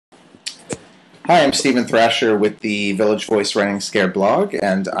Hi, I'm Stephen Thrasher with the Village Voice Running Scare blog,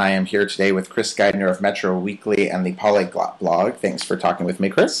 and I am here today with Chris Geidner of Metro Weekly and the Polyglot blog. Thanks for talking with me,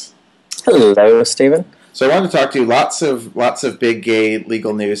 Chris. Hello, Stephen. So I wanted to talk to you lots of big gay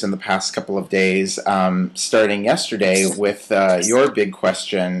legal news in the past couple of days, starting yesterday with your big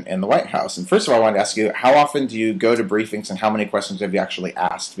question in the White House. And first of all, I wanted to ask you, how often do you go to briefings, and how many questions have you actually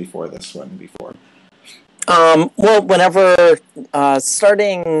asked before this one before? Well, whenever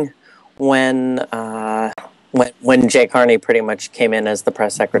starting when Jay Carney pretty much came in as the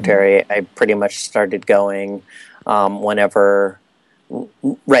press secretary, I pretty much started going whenever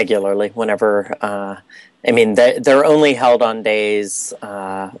regularly. They're only held on days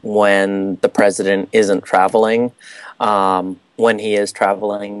when the president isn't traveling. When he is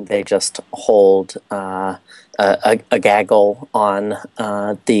traveling, they just hold a gaggle on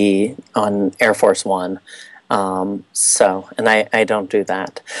Air Force One. And I don't do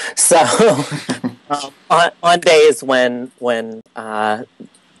that. So on days when the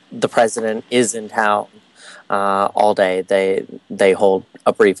president is in town all day, they hold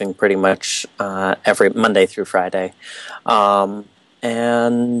a briefing pretty much every Monday through Friday, Does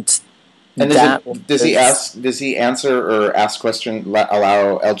he answer or ask questions?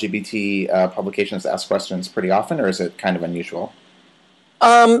 Allow LGBT publications to ask questions pretty often, or is it kind of unusual?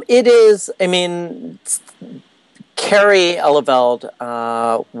 It is. Carrie Eleveld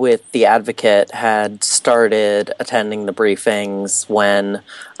with The Advocate had started attending the briefings when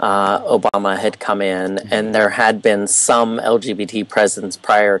Obama had come in, and there had been some LGBT presence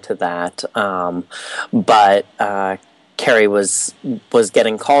prior to that, but Carrie was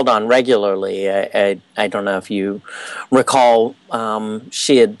getting called on regularly. I don't know if you recall,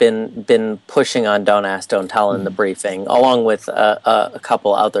 she had been pushing on Don't Ask, Don't Tell in the briefing, along with a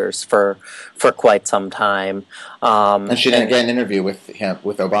couple others for quite some time. And she didn't get an interview with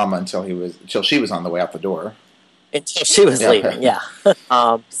Obama until she was on the way out the door. Until she was leaving, yeah.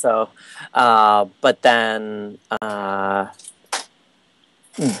 But then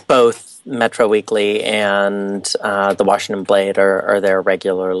both Metro Weekly and the Washington Blade are there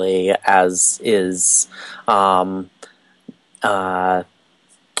regularly, as is The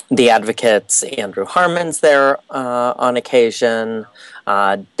Advocate's Andrew Harmon's there on occasion.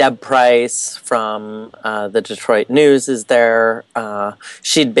 Deb Price from the Detroit News is there.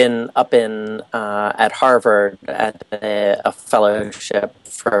 She'd been up at Harvard at a fellowship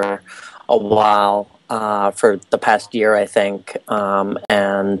for a while. For the past year, I think,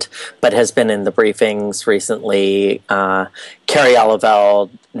 but has been in the briefings recently. Carrie Olivelle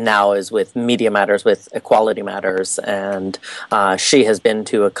now is with Media Matters, with Equality Matters, and she has been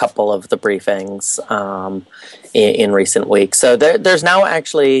to a couple of the briefings in recent weeks. So there's now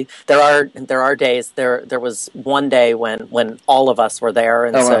actually there are days. There was one day when all of us were there,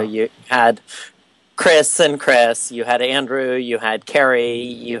 and so you had Chris, you had Andrew, you had Carrie,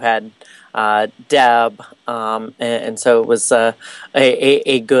 you had Deb, and so it was a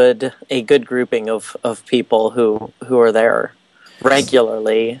good grouping of people who are there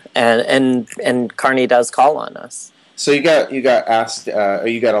regularly, and Carney does call on us. So you got asked, or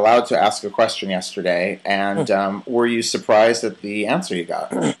you got allowed to ask a question yesterday, and were you surprised at the answer you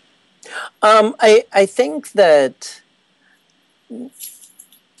got? I think that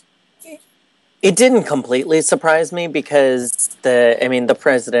it didn't completely surprise me, because the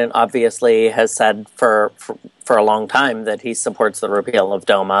president obviously has said for a long time that he supports the repeal of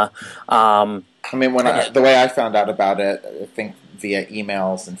DOMA. The way I found out about it, I think via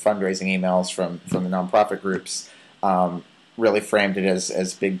emails and fundraising emails from the nonprofit groups, really framed it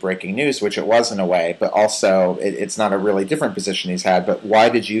as big breaking news, which it was in a way, but also it's not a really different position he's had. But why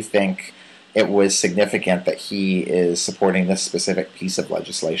did you think it was significant that he is supporting this specific piece of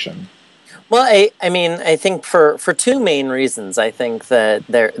legislation? Well, I think for two main reasons. I think that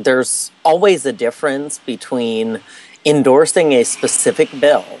there's always a difference between endorsing a specific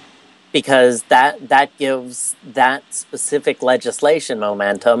bill, because that gives that specific legislation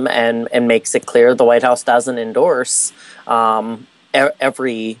momentum and makes it clear the White House doesn't endorse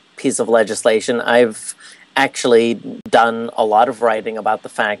every piece of legislation. I've actually done a lot of writing about the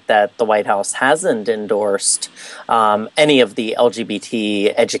fact that the White House hasn't endorsed any of the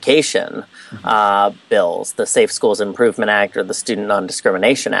LGBT education bills, the Safe Schools Improvement Act or the Student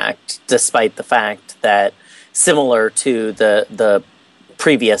Non-Discrimination Act, despite the fact that, similar to the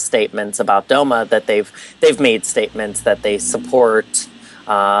previous statements about DOMA, that they've made statements that they support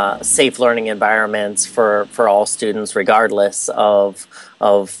safe learning environments for all students, regardless of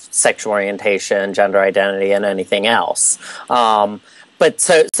sexual orientation, gender identity, and anything else. But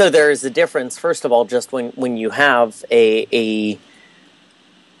so there is a difference. First of all, just when you have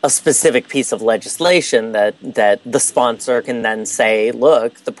a specific piece of legislation that the sponsor can then say,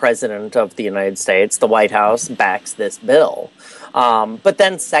 look, the President of the United States, the White House, backs this bill. But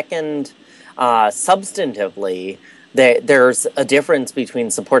then second, substantively, there's a difference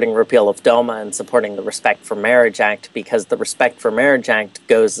between supporting repeal of DOMA and supporting the Respect for Marriage Act, because the Respect for Marriage Act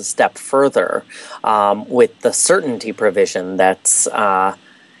goes a step further with the certainty provision that's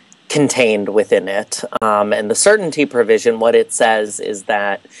contained within it. And the certainty provision, what it says is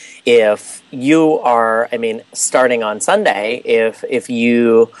that if you are, starting on Sunday, if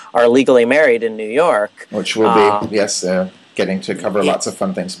you are legally married in New York, which will be, yes, getting to cover lots of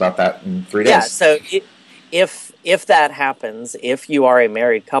fun things about that in 3 days. Yeah, so if that happens, if you are a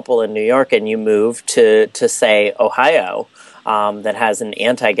married couple in New York and you move to say, Ohio, that has an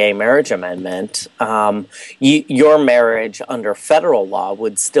anti-gay marriage amendment, your marriage under federal law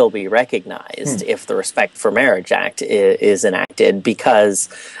would still be recognized if the Respect for Marriage Act is enacted, because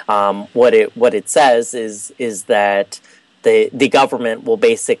what it says is that the government will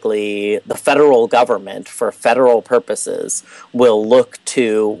basically, the federal government, for federal purposes, will look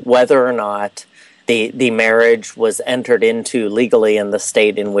to whether or not the marriage was entered into legally in the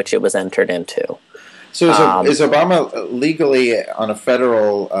state in which it was entered into. So is Obama legally, on a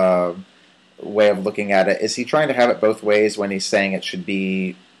federal way of looking at it, is he trying to have it both ways when he's saying it should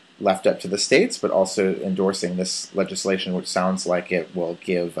be left up to the states, but also endorsing this legislation, which sounds like it will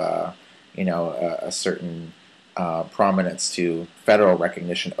give a certain prominence to federal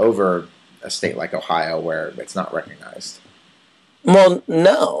recognition over a state like Ohio where it's not recognized? Well,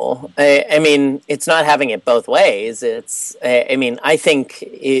 no. I mean, it's not having it both ways. I think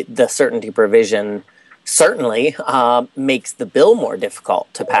the certainty provision certainly makes the bill more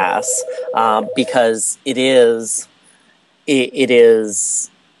difficult to pass, because it is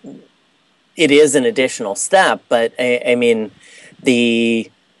an additional step. But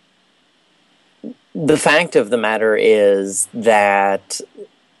the fact of the matter is that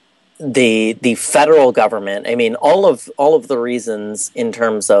the federal government, all of the reasons in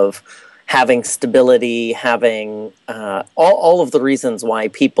terms of having stability, having all of the reasons why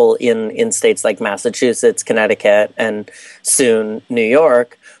people in states like Massachusetts, Connecticut, and soon New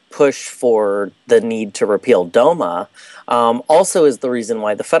York push for the need to repeal DOMA, also is the reason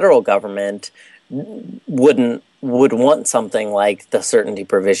why the federal government would want something like the certainty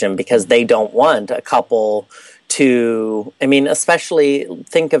provision, because they don't want a couple to, especially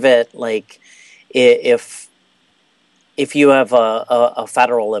think of it like if you have a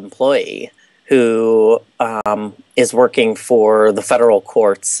federal employee who is working for the federal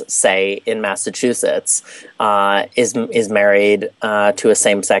courts, say in Massachusetts, is married to a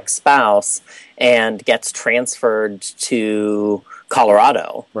same-sex spouse and gets transferred to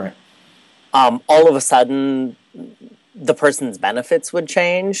Colorado, right? All of a sudden, the person's benefits would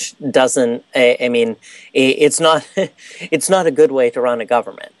change. It's not a good way to run a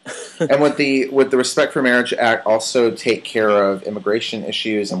government. And would the Respect for Marriage Act also take care of immigration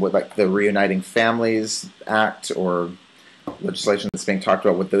issues, and would the Reuniting Families Act or legislation that's being talked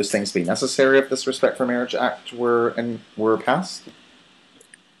about, would those things be necessary if this Respect for Marriage Act were passed?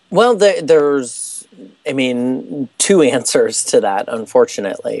 Well, there's two answers to that,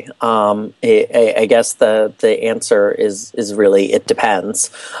 unfortunately. I guess the answer is really it depends.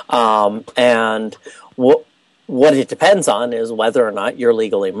 And what it depends on is whether or not you're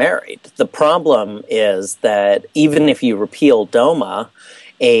legally married. The problem is that even if you repeal DOMA,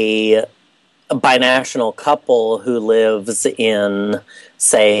 a binational couple who lives in,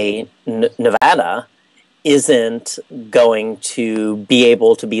 say, Nevada isn't going to be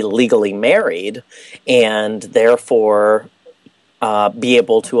able to be legally married and therefore be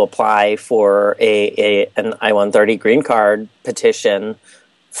able to apply for an I-130 green card petition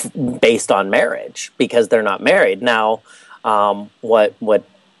based on marriage, because they're not married. Now, what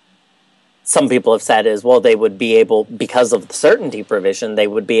some people have said is, well, they would be able, because of the certainty provision, they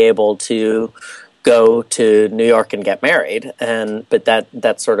would be able to go to New York and get married, but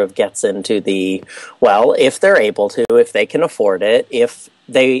that sort of gets into the, well, if they're able to, if they can afford it, if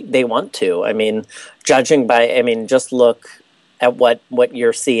they want to. Judging by, just look at what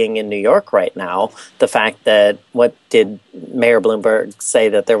you're seeing in New York right now. The fact that, what did Mayor Bloomberg say,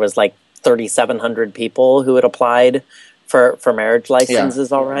 that there was like 3,700 people who had applied for marriage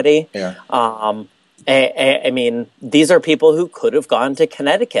licenses already? Yeah. These are people who could have gone to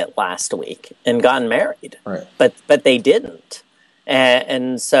Connecticut last week and gotten married, right? But they didn't,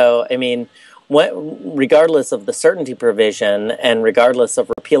 and so regardless of the certainty provision and regardless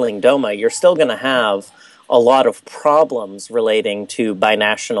of repealing DOMA, you're still going to have a lot of problems relating to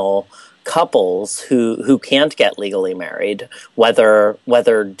binational couples who can't get legally married, whether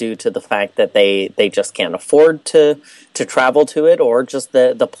due to the fact that they just can't afford to travel to it, or just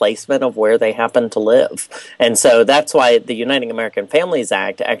the placement of where they happen to live. And so that's why the Uniting American Families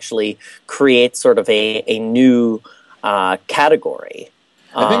Act actually creates sort of a new category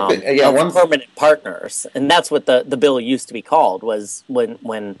I think that, of permanent partners, and that's what the bill used to be called, was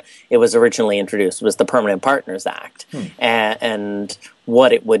when it was originally introduced, was the Permanent Partners Act. And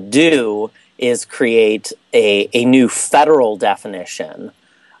what it would do is create a new federal definition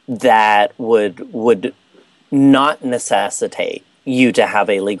that would not necessitate you to have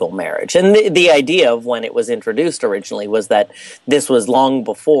a legal marriage. And the idea of when it was introduced originally was that this was long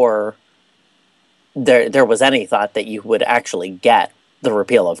before there was any thought that you would actually get the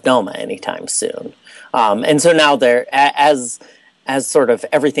repeal of DOMA anytime soon. And so now as sort of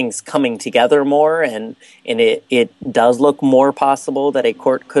everything's coming together more, and it does look more possible that a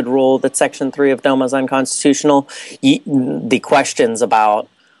court could rule that Section 3 of DOMA is unconstitutional, the questions about,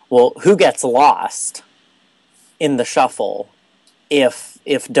 well, who gets lost in the shuffle if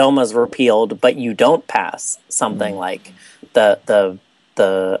DOMA's repealed but you don't pass something like the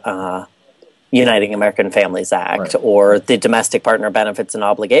Uniting American Families Act, or the Domestic Partner Benefits and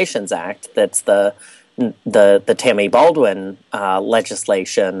Obligations Act, that's the Tammy Baldwin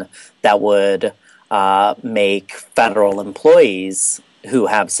legislation that would make federal employees who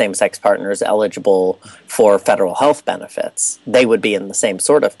have same-sex partners eligible for federal health benefits. They would be in the same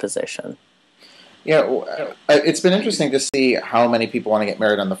sort of position. Yeah, it's been interesting to see how many people want to get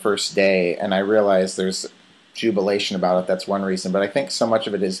married on the first day, and I realize there's jubilation about it. That's one reason, but I think so much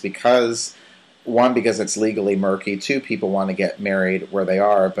of it is because it's legally murky. Two, people want to get married where they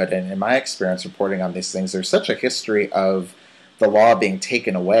are. But in my experience reporting on these things, there's such a history of the law being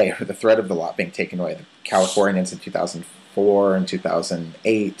taken away, or the threat of the law being taken away. The Californians in 2004 and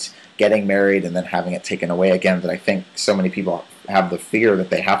 2008 getting married and then having it taken away again, that I think so many people have the fear that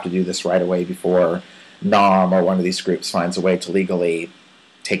they have to do this right away before NOM or one of these groups finds a way to legally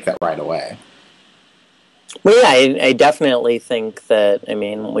take that right away. Well, yeah, I definitely think that, I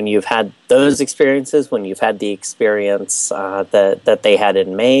mean, when you've had those experiences, when you've had the experience that they had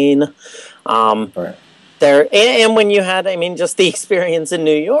in Maine, Right. and when you had, I mean, just the experience in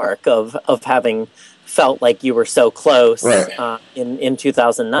New York of having felt like you were so close Right. in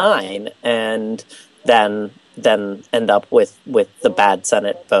 2009, and then end up with the bad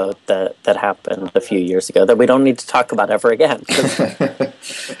Senate vote that happened a few years ago that we don't need to talk about ever again.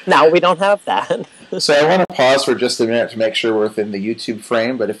 Now we don't have that. So I want to pause for just a minute to make sure we're within the YouTube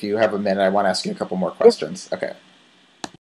frame, but if you have a minute, I want to ask you a couple more questions. Okay.